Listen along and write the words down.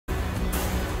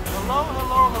Hello,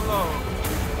 hello, hello.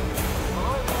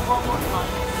 Hello everyone, one more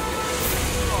time.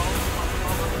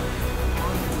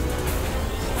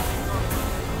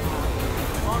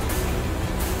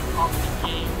 Of the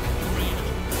game Rage.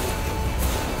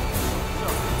 So,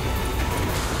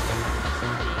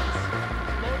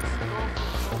 let's go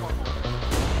for normal mode.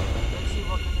 Let's see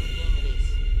what kind of game it is.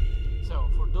 So,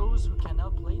 for those who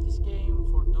cannot play this game,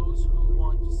 for those who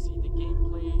want to see the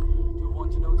gameplay, who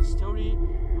want to know the story,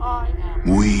 I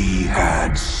am... We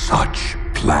had such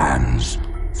plans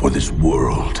for this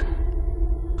world.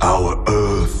 Our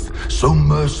Earth, so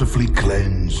mercifully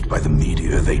cleansed by the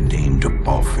meteor they named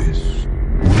Apophis.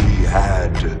 We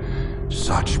had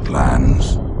such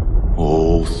plans,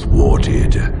 all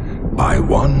thwarted by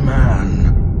one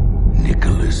man,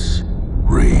 Nicholas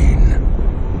Rain.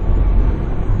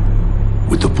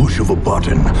 With the push of a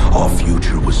button, our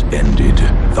future was ended.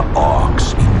 The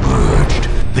arcs emerged.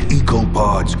 The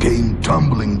ecopods came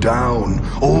tumbling down,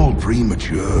 all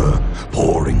premature,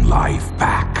 pouring life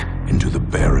back into the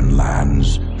barren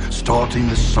lands, starting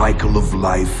the cycle of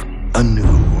life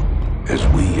anew, as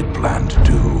we had planned to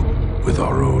do with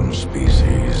our own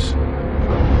species.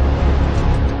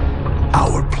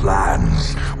 Our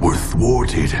plans were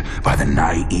thwarted by the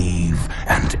naive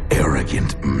and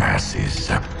arrogant masses.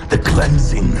 The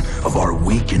cleansing of our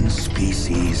weakened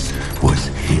species was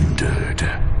hindered.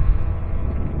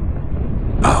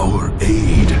 Our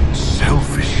aid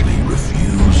selfishly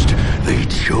refused. They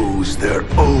chose their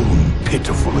own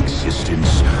pitiful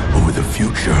existence over the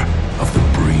future of the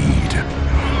breed.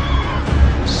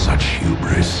 Such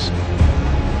hubris.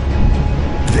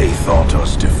 They thought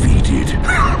us defeated.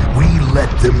 We let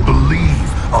them believe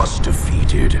us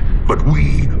defeated. But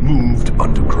we moved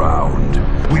underground.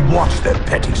 We watched their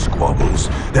petty squabbles,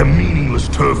 their meaningless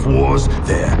turf wars,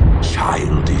 their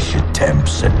childish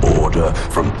attempts at order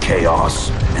from chaos,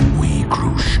 and we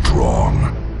grew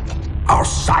strong. Our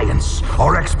science,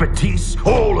 our expertise,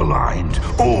 all aligned,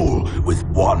 all with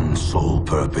one sole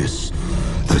purpose: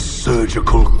 the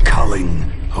surgical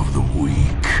culling of the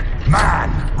weak. Man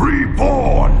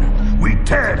reborn! We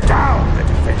tear down their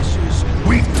defenses.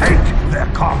 We take their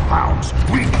compounds.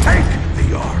 We take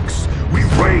the arcs. We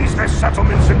raise their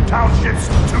settlements and townships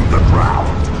to the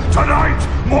ground. Tonight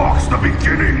marks the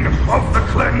beginning of the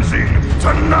cleansing.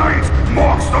 Tonight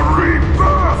marks the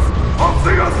rebirth of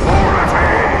the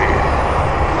authority!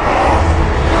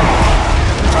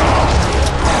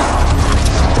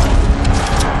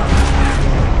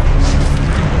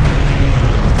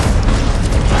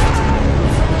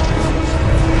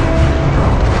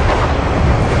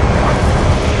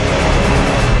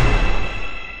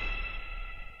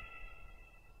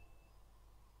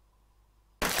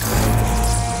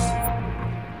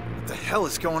 What the hell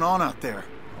is going on out there?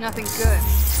 Nothing good.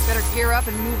 Better gear up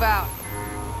and move out.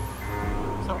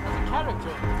 So, as a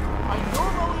character, I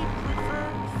normally prefer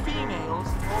females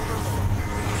over men.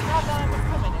 It's not that I'm a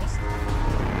feminist,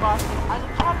 but as a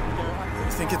character,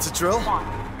 I You think it's a drill?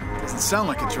 Doesn't sound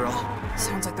like a drill.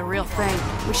 Sounds like the real thing.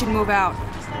 We should move out.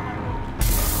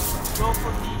 Go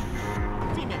for the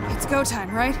female. It's go time,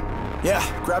 right? Yeah,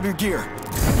 grab your gear.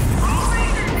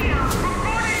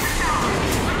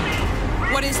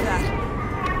 What is that?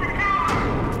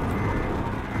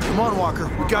 Come on, Walker.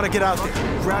 We gotta get out there.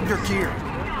 Grab your gear.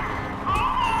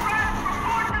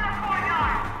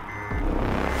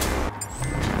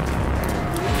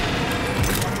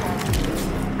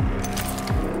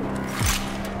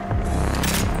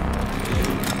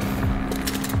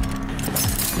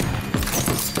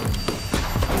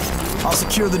 I'll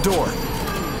secure the door.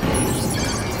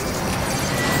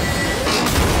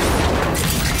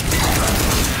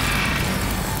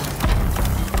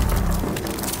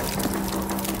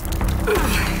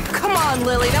 Come on,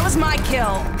 Lily. That was my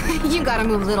kill. You gotta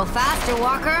move a little faster,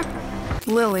 Walker.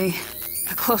 Lily.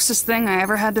 The closest thing I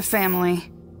ever had to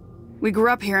family. We grew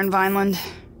up here in Vineland,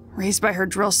 raised by her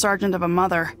drill sergeant of a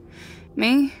mother.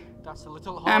 Me? That's a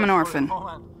little hard I'm an for a orphan.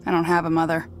 moment. I don't have a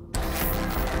mother.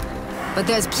 But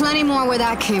there's plenty more where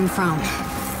that came from.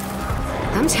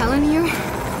 I'm telling you,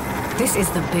 this is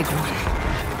the big one.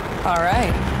 All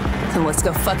right, then let's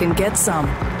go fucking get some.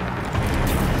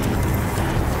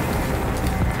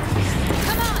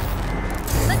 Come on!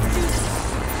 Let's do this!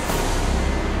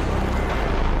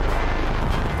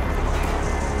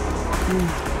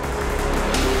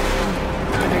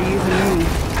 Better you than me.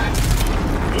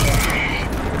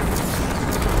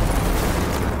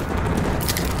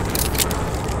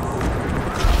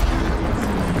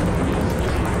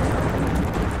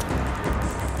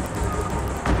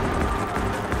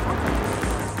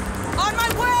 On my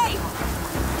way!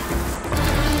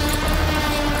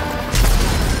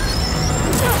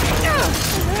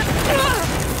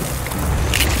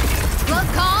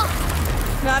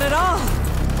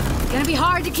 Gonna be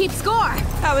hard to keep score.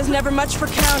 I was never much for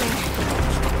counting.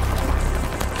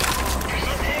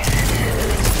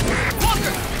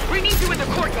 Walker! We need you in the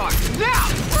courtyard! Now!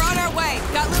 We're on our way.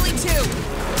 Got Lily too.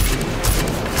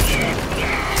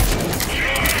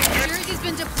 Jersey's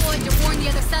been deployed to warn the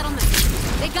other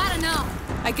settlements. They gotta know.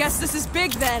 I guess this is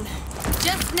big then.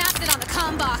 Just snapped it on the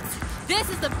comm box. This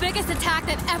is the biggest attack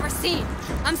they've ever seen.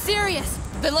 I'm serious.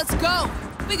 Then let's go.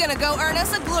 We're gonna go earn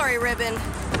us a glory ribbon.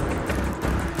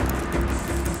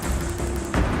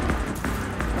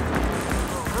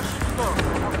 Where should you go?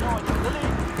 I'm going. Lily,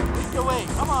 lead the way.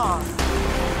 Come on.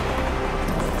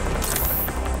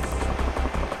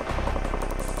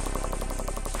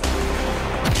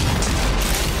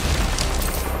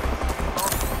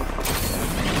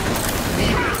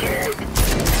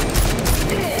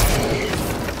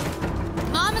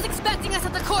 Mom is expecting us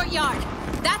at the courtyard.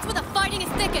 That's where the fighting is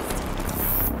thickest.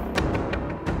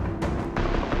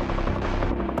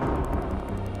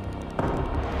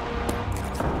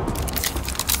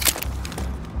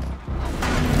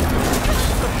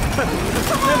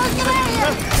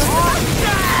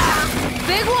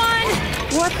 Big one!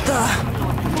 What the?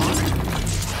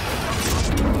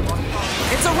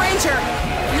 It's a ranger!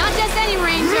 Not just any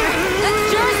ranger. That's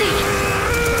Jersey.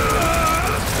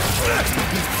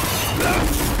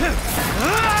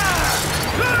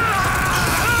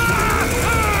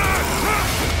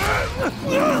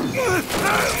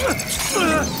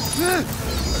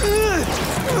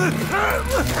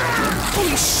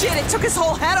 Holy shit, it took his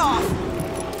whole head off!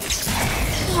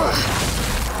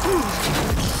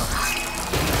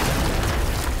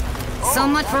 So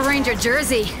much for Ranger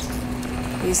Jersey.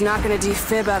 He's not gonna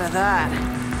defib out of that.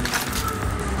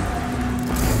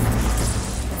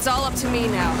 It's all up to me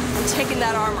now. I'm taking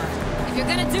that armor. If you're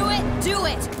gonna do it, do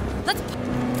it. Let's...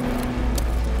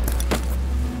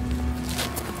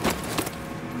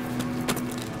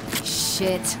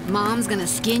 Shit, Mom's gonna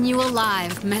skin you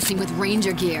alive messing with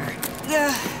Ranger gear.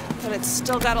 Yeah, but it's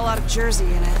still got a lot of Jersey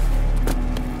in it.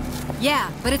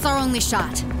 Yeah, but it's our only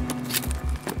shot.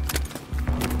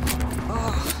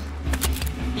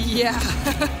 Yeah,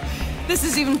 this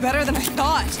is even better than I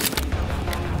thought.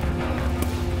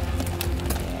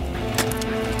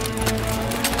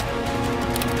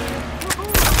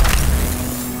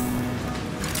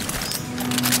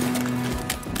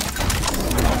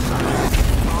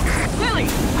 Lily!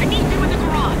 I need you in the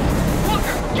garage!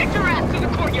 Walker, get your ass to the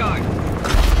courtyard!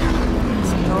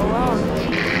 Go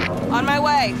along. On my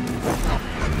way.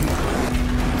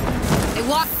 Hey,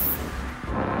 walk.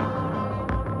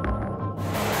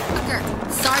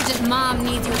 Sergeant Mom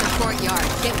needs you in the courtyard.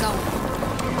 Get going.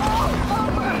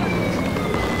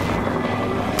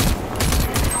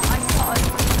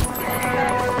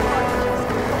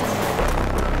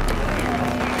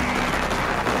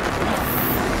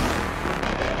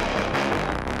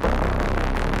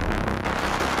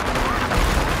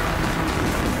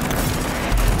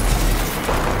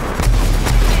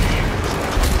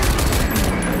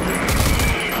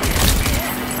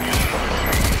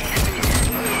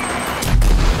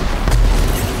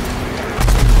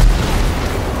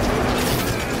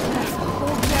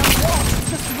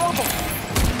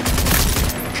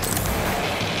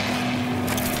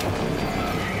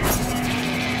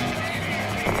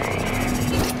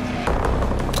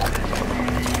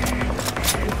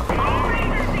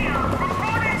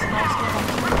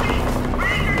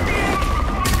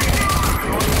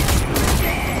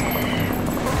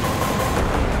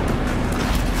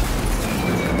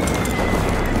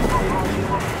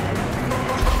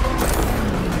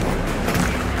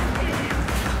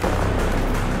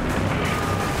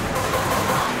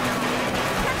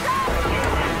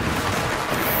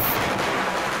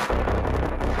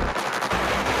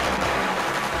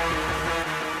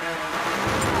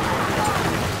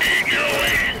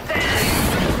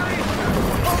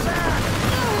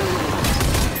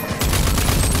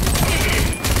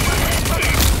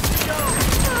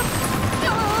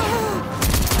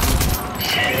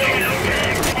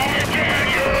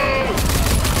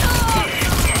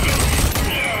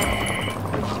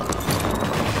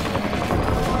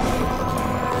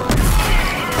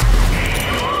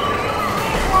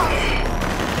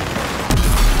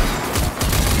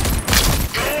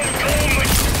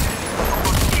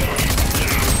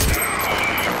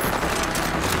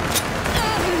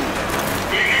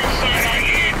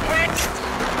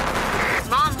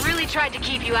 tried to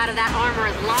keep you out of that armor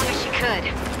as long as she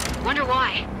could. Wonder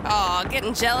why. Aw,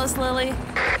 getting jealous, Lily?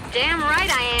 Damn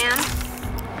right I am.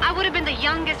 I would have been the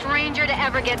youngest ranger to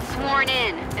ever get sworn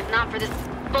in, if not for this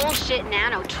bullshit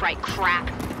nanotrite crap.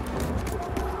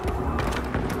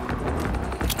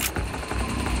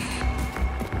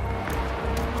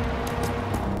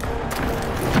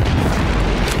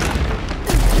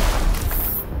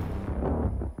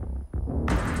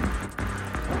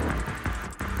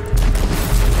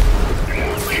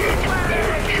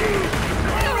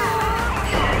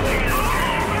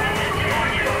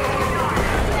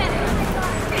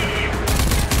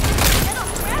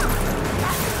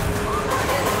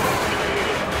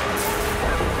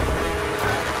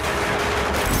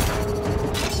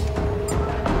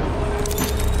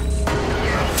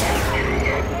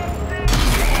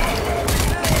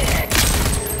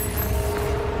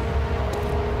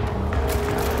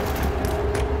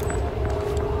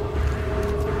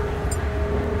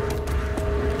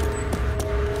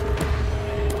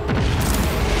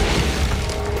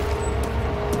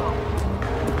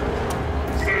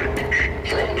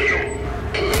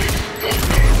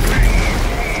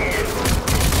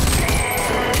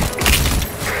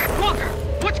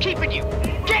 keeping you?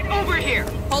 Get over here!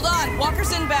 Hold on,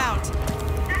 Walker's inbound.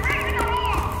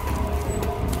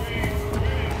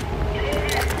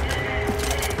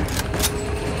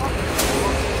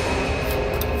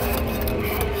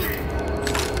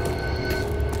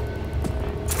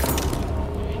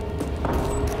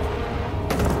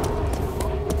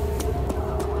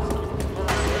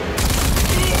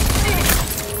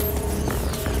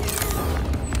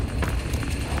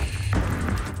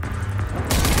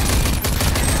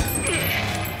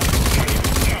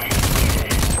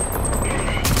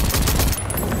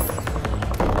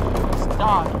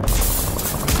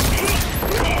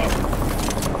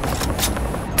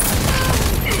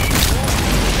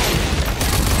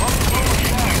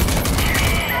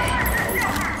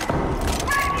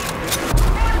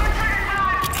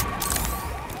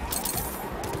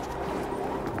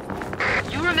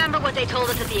 They told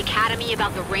us at the Academy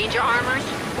about the Ranger armors?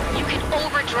 You can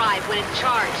overdrive when it's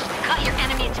charged, cut your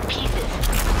enemies to pieces.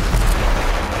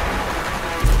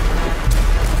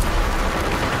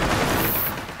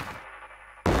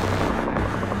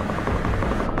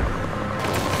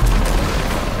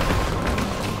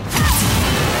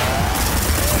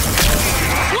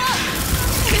 Whoa!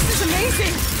 This is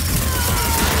amazing!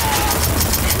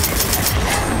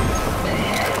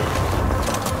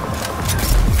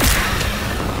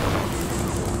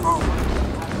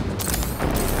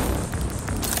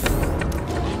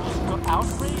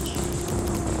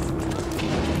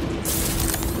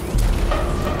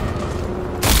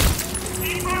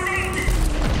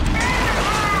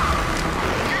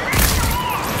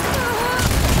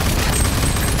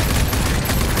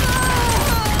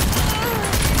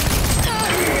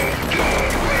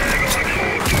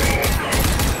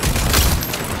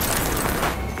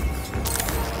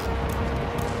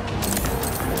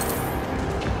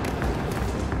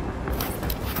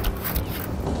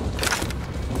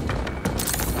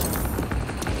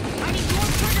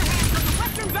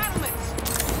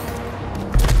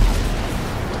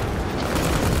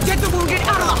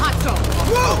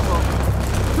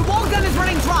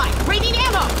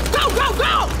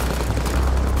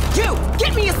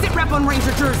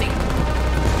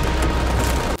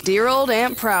 Dear old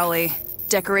Aunt Prowley,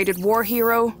 decorated war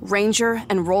hero, ranger,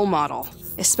 and role model,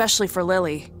 especially for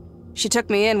Lily. She took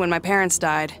me in when my parents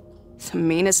died. The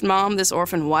meanest mom this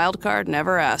orphan wildcard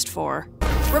never asked for.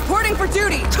 Reporting for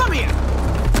duty! Come here!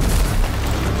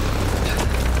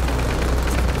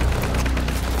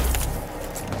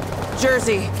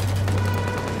 Jersey.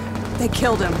 They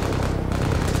killed him.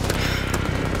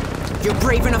 You're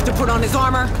brave enough to put on his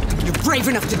armor? You're brave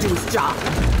enough to do his job.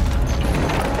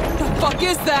 The fuck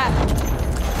is that?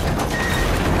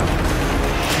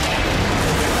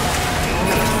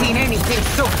 Never seen anything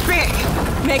so big!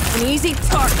 Makes an easy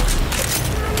target.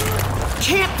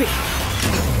 Can't be!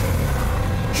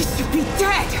 He should be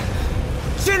dead!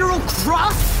 General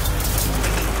Cross?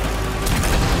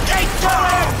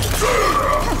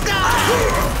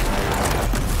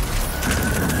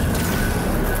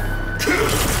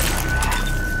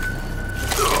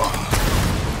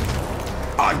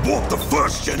 I want the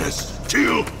first Genis.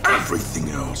 Kill everything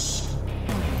else.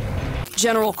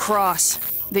 General Cross,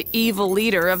 the evil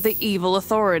leader of the evil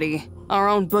authority. Our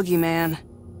own boogeyman.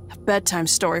 A bedtime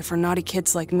story for naughty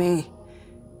kids like me.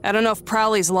 I don't know if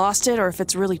Prowley's lost it or if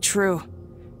it's really true.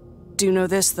 Do know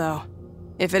this, though.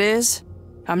 If it is,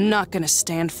 I'm not gonna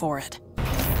stand for it.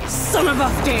 Son of a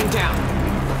stand down!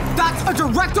 That's a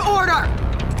direct order!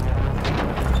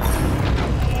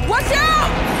 Watch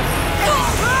out!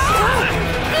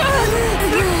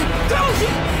 Go, you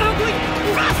ugly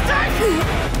bastard!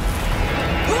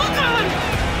 Hold on!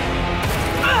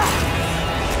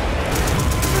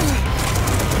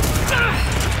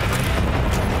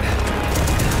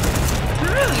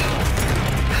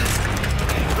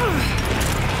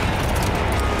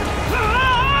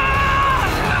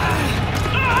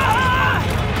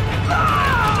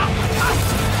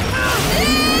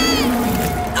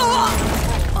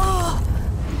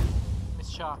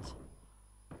 Misshot.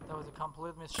 That was a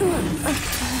complete misshot.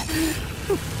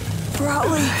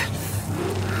 Prowley.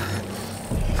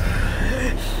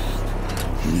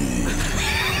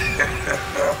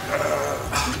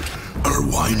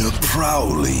 Erwina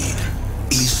Prowley,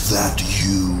 is that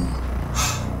you?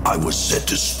 I was set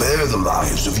to spare the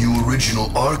lives of you original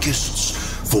Archists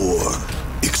for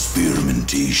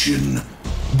experimentation.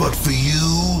 But for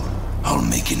you, I'll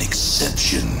make an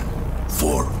exception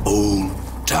for old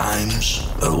times,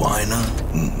 Erwina.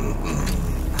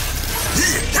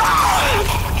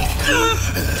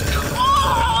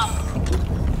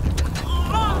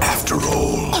 After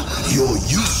all, your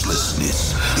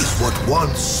uselessness is what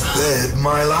once spared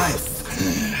my life.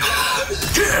 You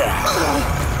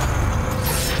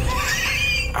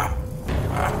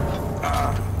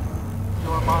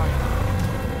are mine.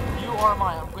 You are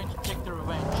mine. I'm going to take the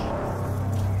revenge.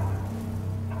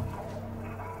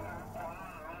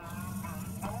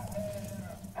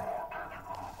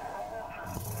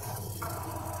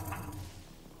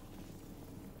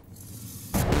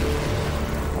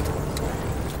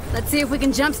 Let's see if we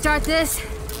can jumpstart this.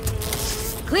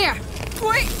 Clear!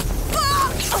 Wait!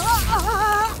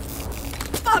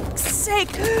 Fuck's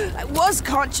sake! I was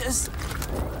conscious.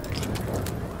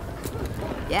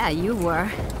 Yeah, you were.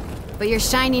 But your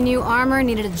shiny new armor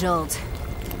needed a jolt.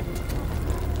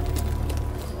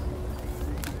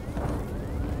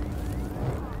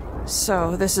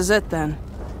 So, this is it then.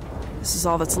 This is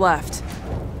all that's left.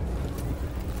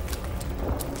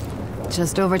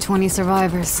 Just over 20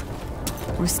 survivors.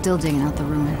 We're still digging out the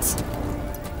ruins.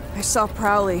 I saw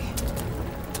Prowley.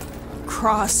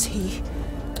 Cross, he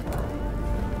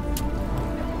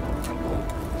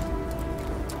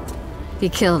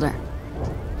killed her.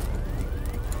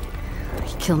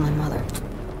 He killed my mother.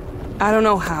 I don't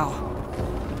know how.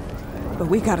 But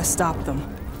we gotta stop them.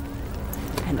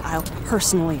 And I'll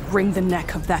personally wring the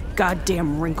neck of that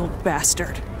goddamn wrinkled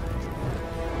bastard.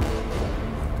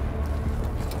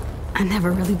 I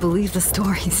never really believed the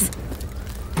stories.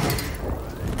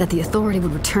 That the Authority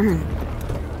would return.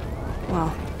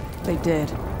 Well, they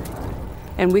did.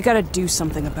 And we gotta do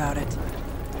something about it.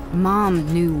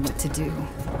 Mom knew what to do.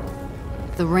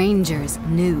 The Rangers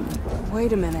knew.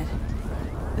 Wait a minute.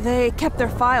 They kept their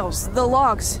files, the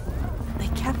logs. They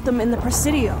kept them in the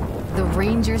Presidio. The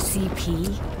Ranger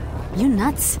CP? You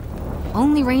nuts?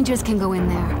 Only Rangers can go in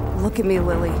there. Look at me,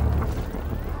 Lily.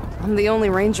 I'm the only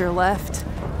Ranger left.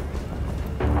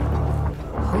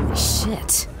 Holy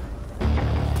shit.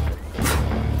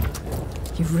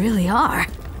 You really are.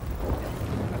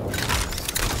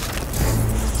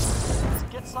 Let's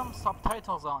get some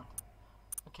subtitles on.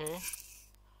 Okay.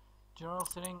 General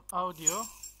setting audio.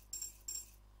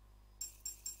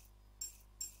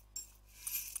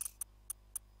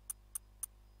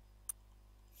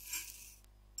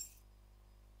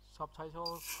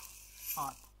 Subtitles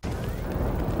on.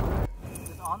 Is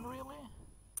it on really?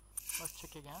 Let's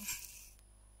check again.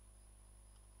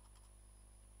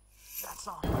 That's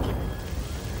on. Okay.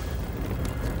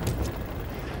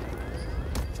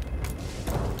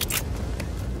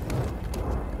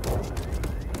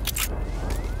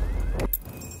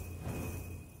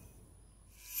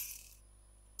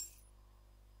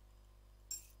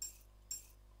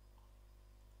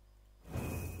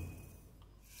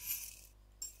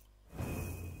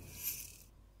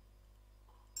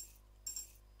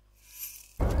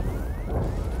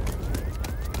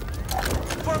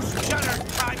 First Jenner,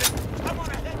 Private. I want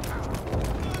a head count.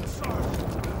 Good,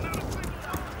 Sergeant. Not a single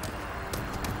one.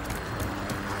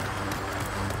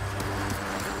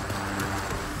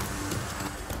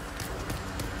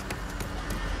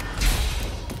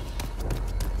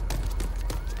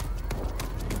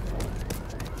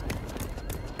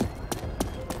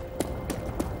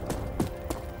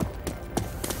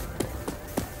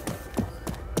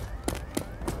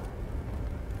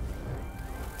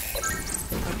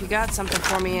 Hope you got something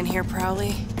for me in here,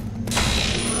 Prowley.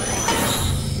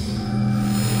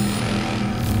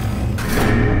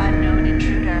 Unknown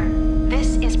intruder.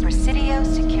 This is Presidio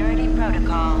Security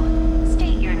Protocol.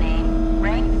 State your name,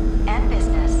 rank, and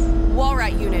business.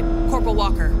 Wallrat Unit, Corporal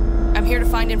Walker. I'm here to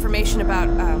find information about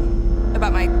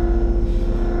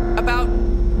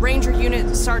Ranger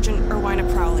Unit Sergeant Irwina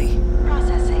Prowley.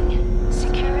 Processing.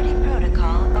 Security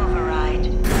Protocol override.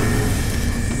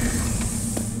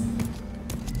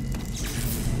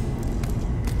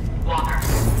 Walker,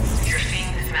 if you're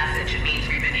seeing this message, it means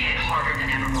we've been hit harder than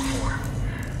ever before.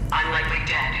 I'm likely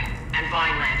dead, and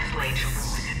Vineland is laid to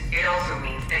ruin. It also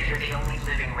means that you're the only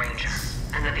living Ranger,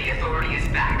 and that the Authority is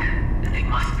back, and they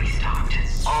must be stopped.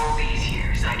 All these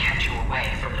years, I kept you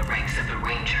away from the ranks of the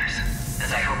Rangers,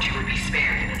 as I hoped you would be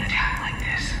spared in an attack like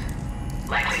this.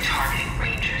 Likely targeting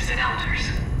Rangers and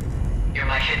Elders. You're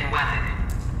my hidden weapon.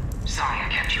 Sorry I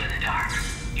kept you in the dark.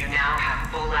 You now have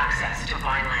full access to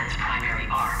Vineland's primary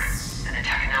arc, and the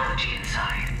technology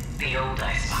inside. The old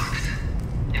icebox.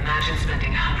 Imagine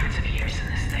spending hundreds of years in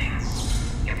this thing.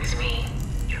 It was me,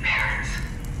 your parents,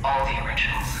 all the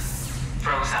originals.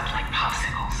 Froze up like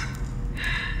popsicles.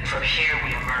 And from here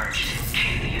we emerged and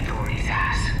kicked the Authority's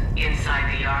ass.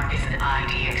 Inside the arc is an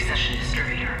ID accession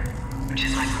distributor, which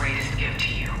is my greatest gift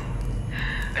to you.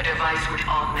 A device which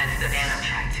augments the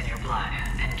nanotracts in your blood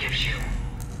and gives you,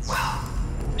 well,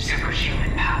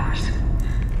 superhuman powers.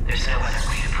 There's no other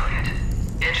way to put it.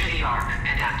 Enter the arc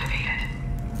and activate it.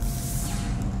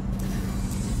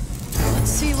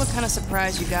 what kind of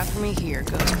surprise you got for me here,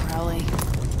 Ghost Prowley.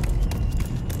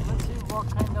 Let's see what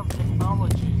kind of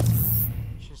technology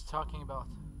she's talking about.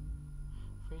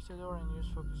 Face the door and use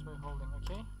focus by holding,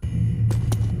 okay?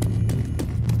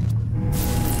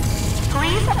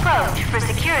 Please approach for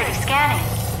security scanning.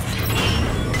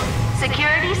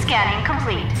 Security scanning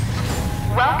complete.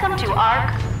 Welcome to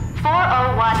ARC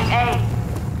 401A.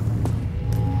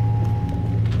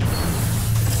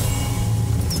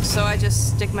 So I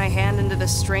just stick my hand into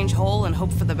this strange hole and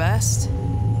hope for the best?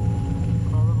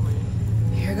 Probably.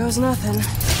 Here goes nothing.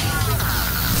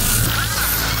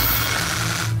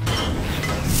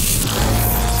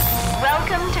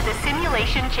 Welcome to the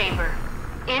simulation chamber.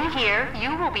 In here,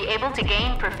 you will be able to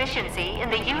gain proficiency in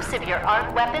the use of your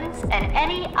ARC weapons and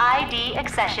any ID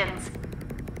accessions.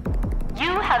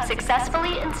 You have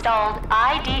successfully installed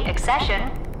ID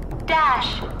accession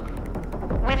Dash.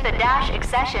 With the Dash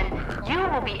accession, you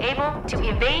will be able to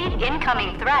evade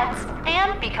incoming threats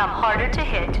and become harder to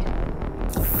hit.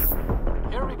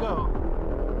 Here we go.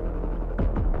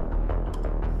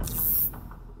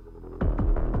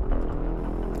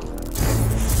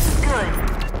 Good.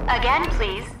 Again,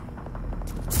 please.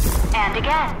 And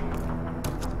again.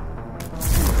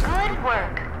 Good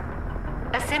work.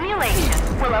 A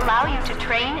simulation will allow you to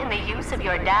train in the use of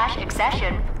your Dash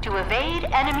accession to evade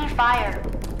enemy fire.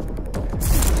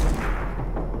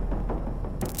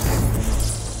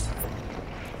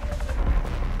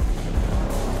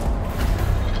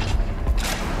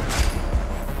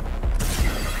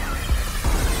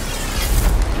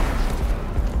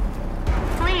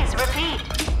 Please repeat.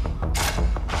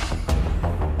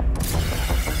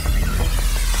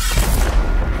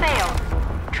 Failed.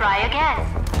 Try again.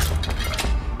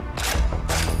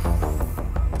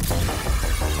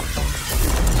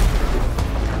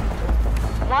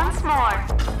 Once more.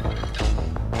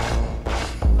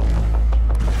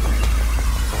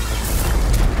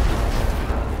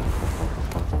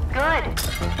 Good.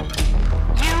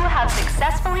 You have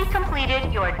successfully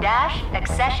completed your Dash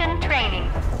accession training.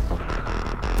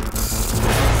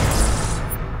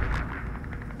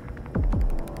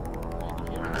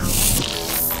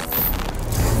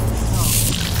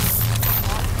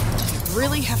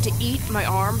 Really have to eat my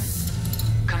arm?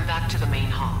 Come back to the main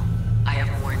hall. I have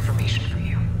more information for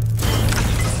you.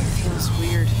 Feels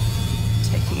weird.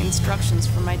 Taking instructions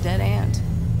from my dead aunt.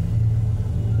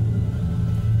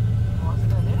 Wasn't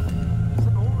that it? Is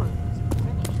it over? Is it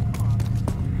finished? Come on.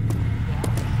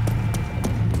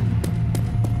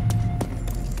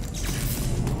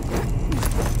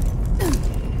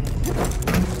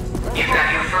 You've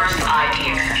got your first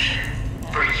ID accession.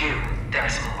 For you,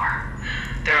 there's more.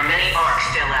 There are many ARCs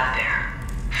still out there.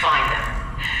 Find them.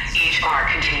 Each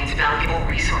ARC contains valuable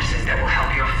resources that will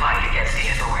help your fight against the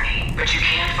Authority. But you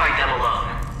can't fight them alone.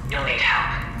 You'll need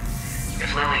help. If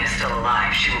Lily is still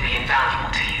alive, she will be invaluable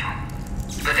to you.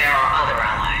 But there are other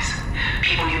allies.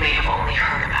 People you may have only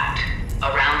heard about.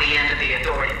 Around the end of the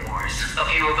Authority Wars, a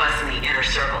few of us in the inner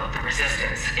circle of the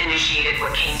Resistance initiated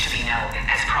what came to be known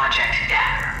as Project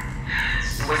Dagger.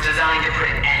 It was designed to put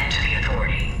an end to the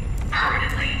Authority.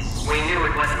 Permanently. We knew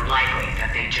it wasn't likely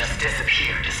that they'd just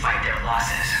disappear despite their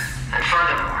losses. And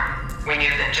furthermore, we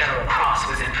knew that General Cross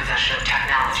was in possession of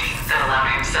technology that allowed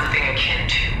him something akin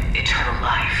to eternal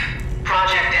life.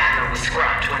 Project Dagger was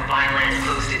scrapped when Vineland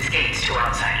closed its gates to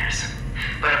outsiders.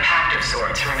 But a pact of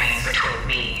sorts remained between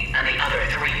me and the other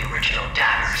 3 original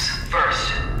Daggers. First,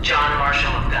 John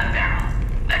Marshall of Gun Barrel.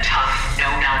 A tough,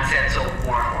 no-nonsense old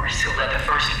warhorse who led the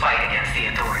first fight against the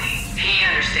Authority. He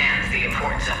understands the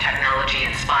importance of technology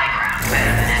and spycraft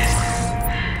better than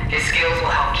anyone. His skills will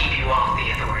help keep you off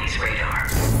the Authority's radar.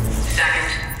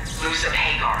 Second, Lucille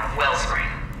Hagar of Wellspring,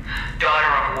 daughter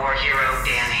of war hero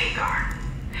Dan Hagar.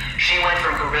 She went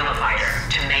from guerrilla fighter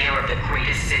to mayor of the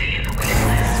greatest city in the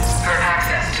Wasteland. Her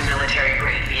access to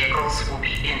military-grade vehicles will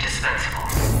be indispensable.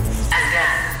 And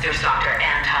then there's Dr.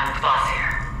 Anton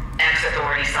Kvasir,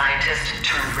 ex-Authority scientist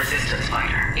turned Resistance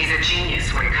fighter. He's a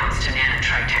genius when it comes to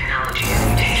nanotrite technology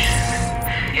and mutations.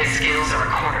 His skills are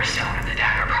a cornerstone of the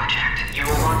Dagger project. You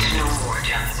will want to know more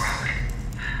down the road.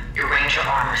 Your Ranger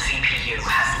Armor CPU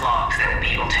has logs that will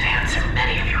be able to answer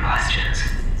many of your questions.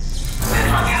 Good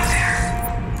luck out there,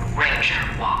 Ranger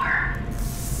Walker.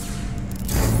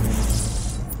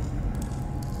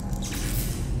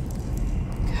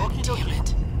 Okie Damn dokie.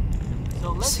 it.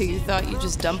 let's So you see thought where you'd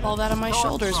just we dump all should that on my start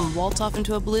shoulders from. and waltz off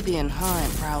into oblivion, huh,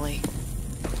 Aunt Prowley?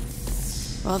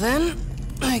 Well then,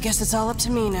 I guess it's all up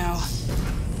to me now.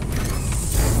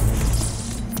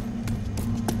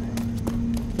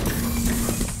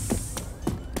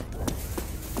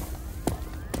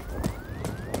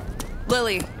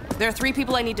 Lily, there are 3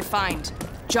 people I need to find.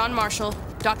 John Marshall,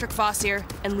 Dr. Kvassir,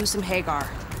 and Lusum Hagar.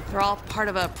 They're all part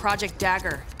of a Project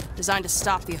Dagger, designed to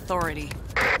stop the Authority.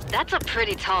 That's a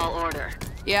pretty tall order.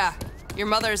 Yeah, your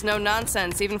mother is no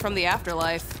nonsense, even from the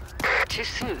afterlife. Too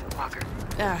soon, Walker.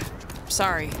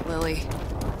 Sorry, Lily.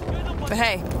 But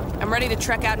hey, I'm ready to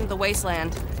trek out into the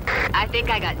wasteland. I think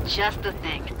I got just the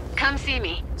thing. Come see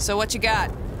me. So what you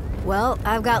got? Well,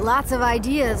 I've got lots of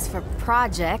ideas for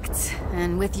projects,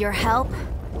 and with your help,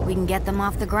 we can get them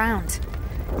off the ground.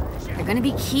 They're gonna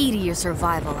be key to your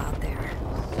survival out there.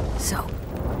 So,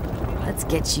 let's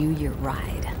get you your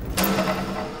ride.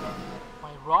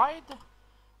 My ride?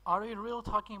 Are we really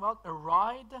talking about a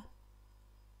ride?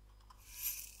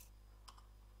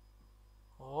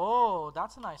 Oh,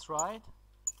 that's a nice ride.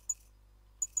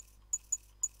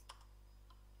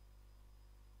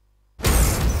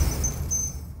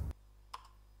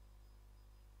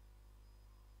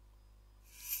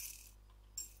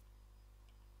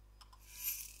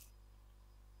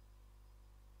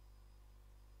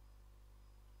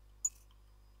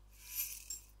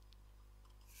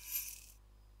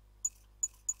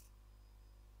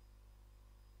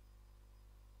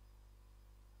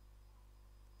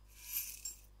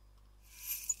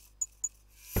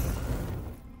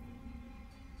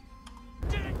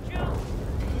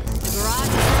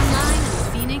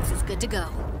 Good to go.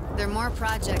 There are more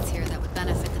projects here that would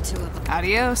benefit the two of them.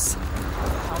 Adios.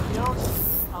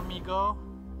 Adios, amigo.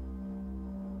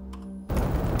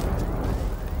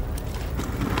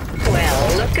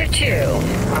 Well, look at you.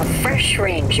 A fresh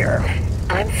ranger.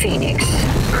 I'm Phoenix.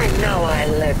 I know I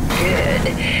look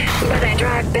good, but I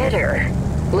drive better.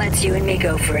 Let's you and me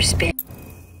go for a spin.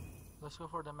 Let's go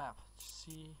for the map.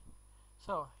 See.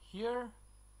 So, here.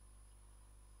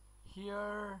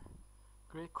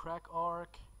 Great Crack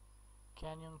Arc.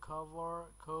 Canyon Cove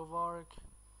Arc,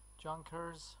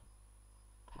 Junkers,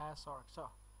 Pass Arc.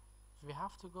 So, we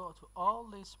have to go to all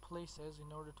these places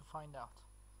in order to find out.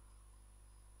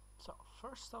 So,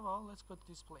 first of all, let's go to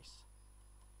this place.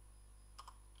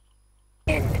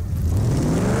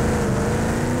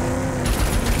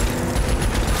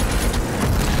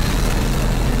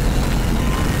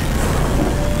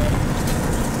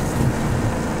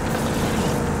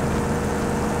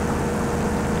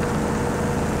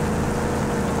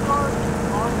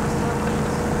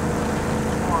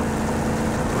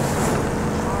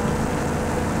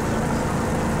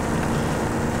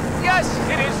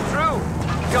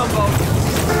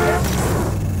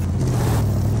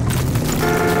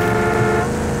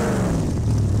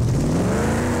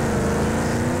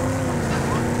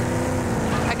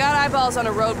 Eyeballs on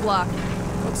a roadblock.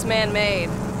 Looks man-made.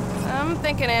 I'm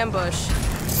thinking ambush.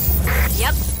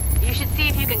 Yep. You should see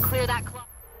if you can clear that clock.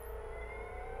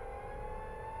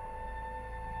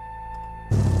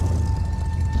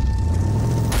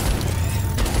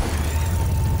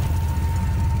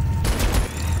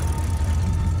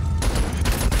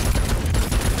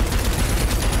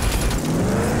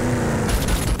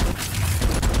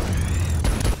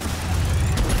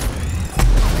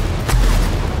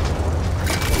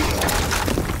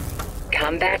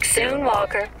 Come back soon,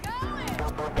 Walker.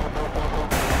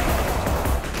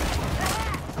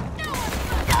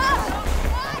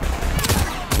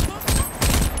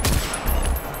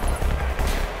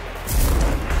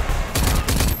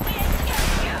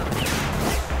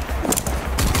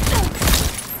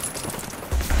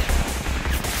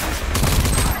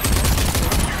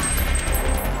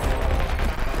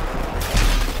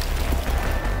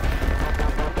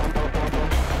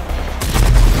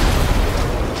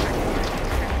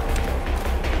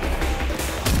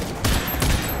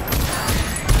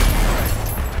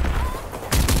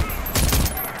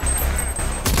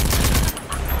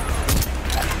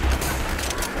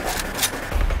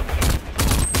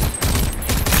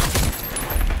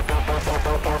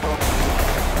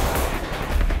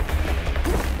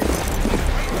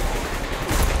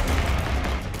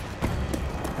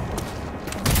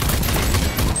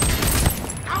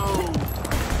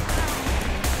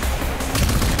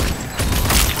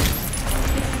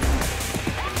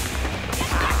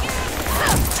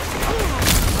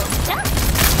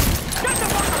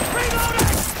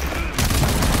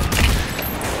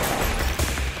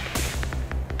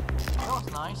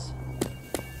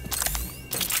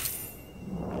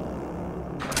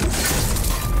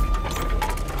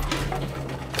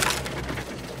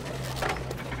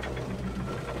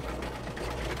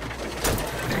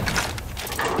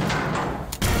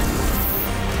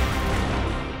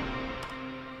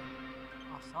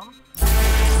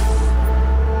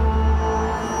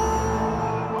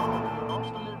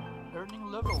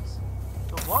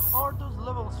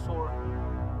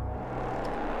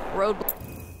 Road.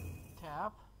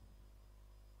 Tab.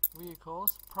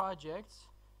 vehicles, projects.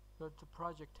 Go to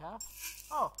project tab.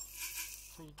 Oh,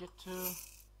 so you get to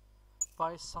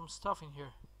buy some stuff in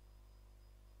here.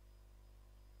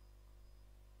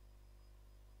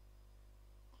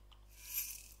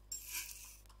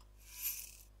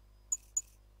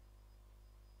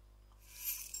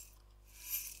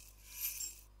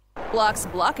 Block's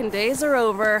blocking days are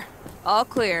over. All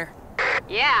clear.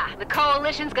 Yeah, the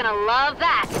Coalition's gonna love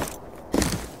that.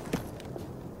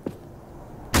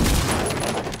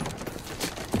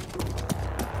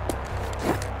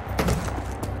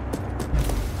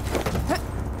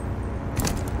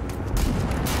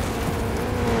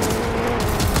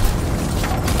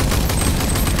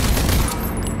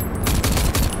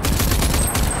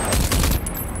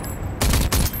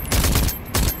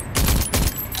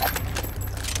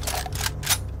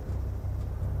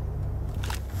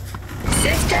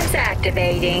 Systems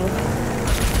activating.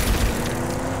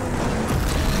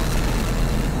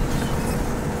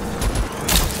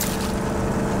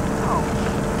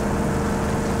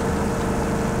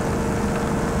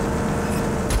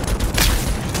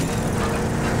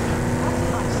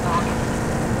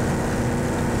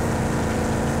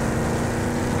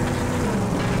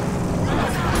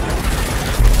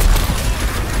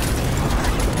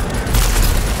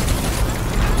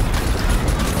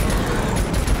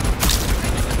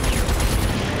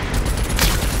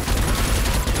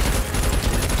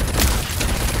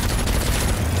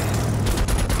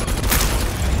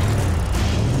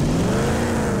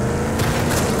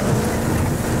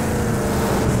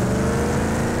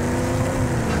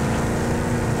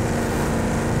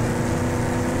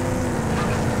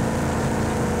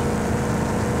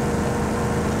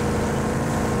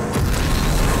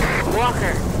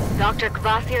 Walker, Dr.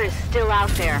 Kvasir is still out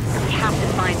there. We have to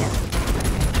find him.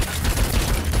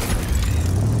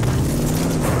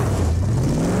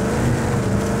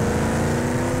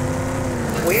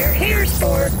 We're here,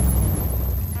 sport.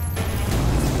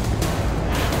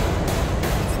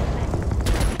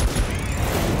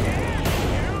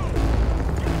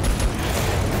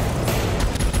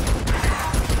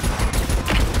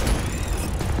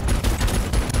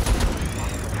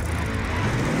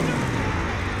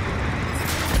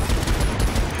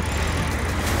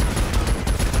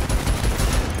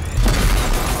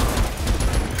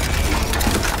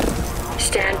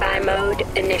 Standby mode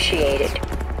initiated.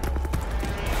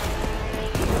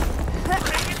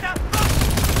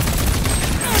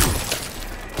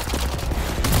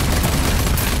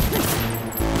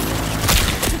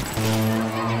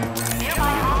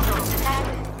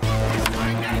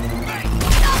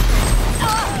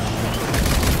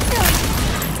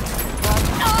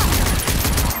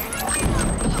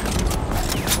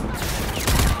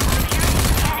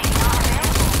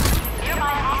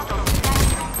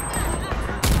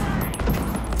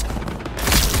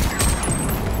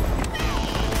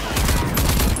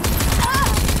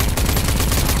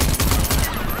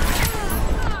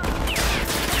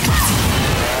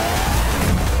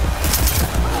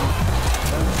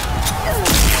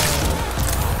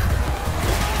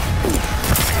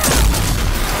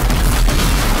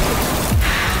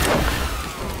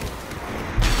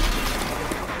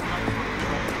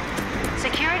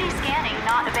 Security scanning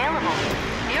not available.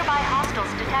 Nearby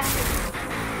hostiles detected.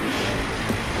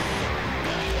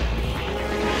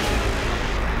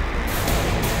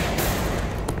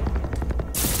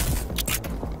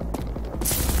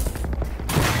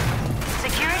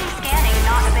 Security scanning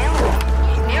not available.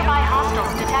 Nearby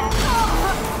hostiles detected.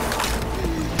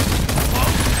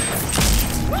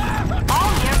 All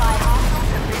nearby hostiles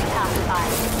have been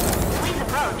pacified. Please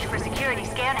approach for security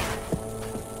scanning.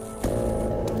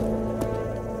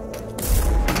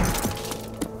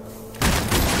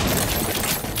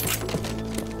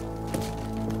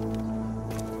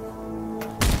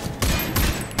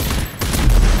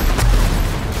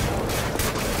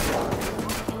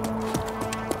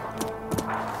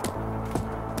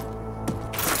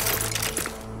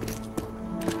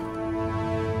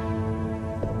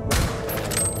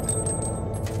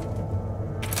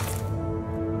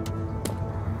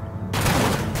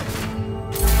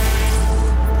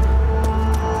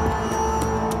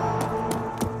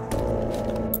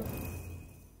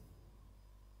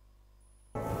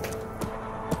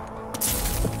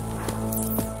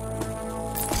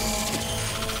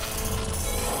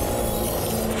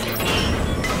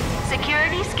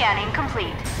 Scanning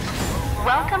complete.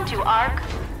 Welcome to ARC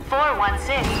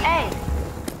 416A.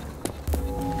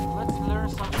 Let's learn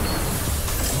something.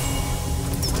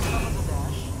 Let's come on the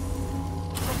dash.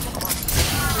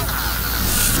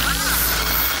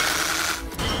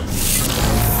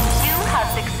 You have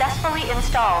successfully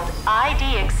installed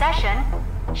ID accession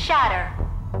Shatter.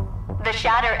 The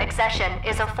Shatter Accession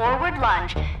is a forward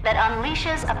lunge that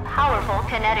unleashes a powerful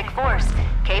kinetic force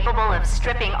capable of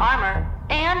stripping armor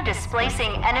and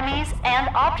displacing enemies and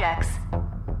objects.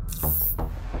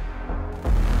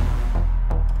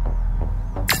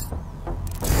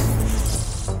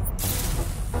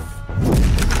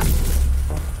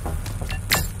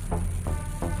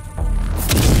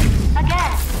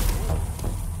 Again.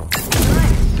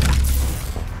 Good.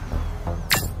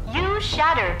 Use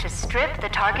Shatter to strip the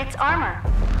target's armor.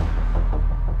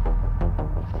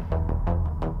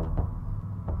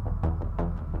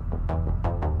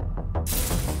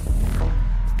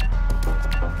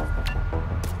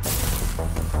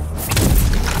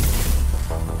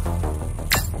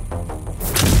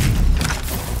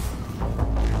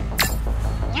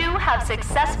 Have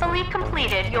successfully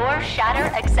completed your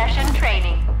Shatter Accession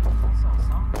training.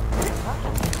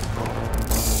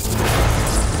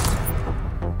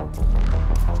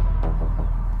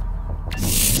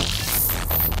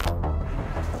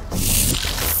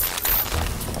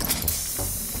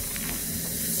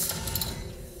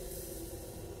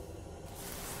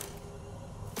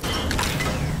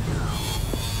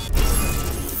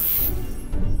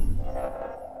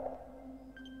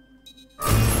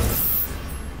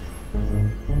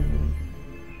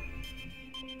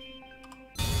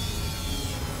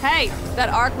 Hey, that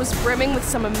Ark was brimming with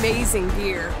some amazing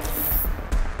gear.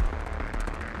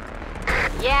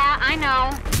 Yeah, I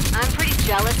know. I'm pretty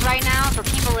jealous right now, so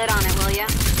keep a lid on it, will ya?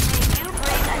 You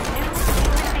bring a new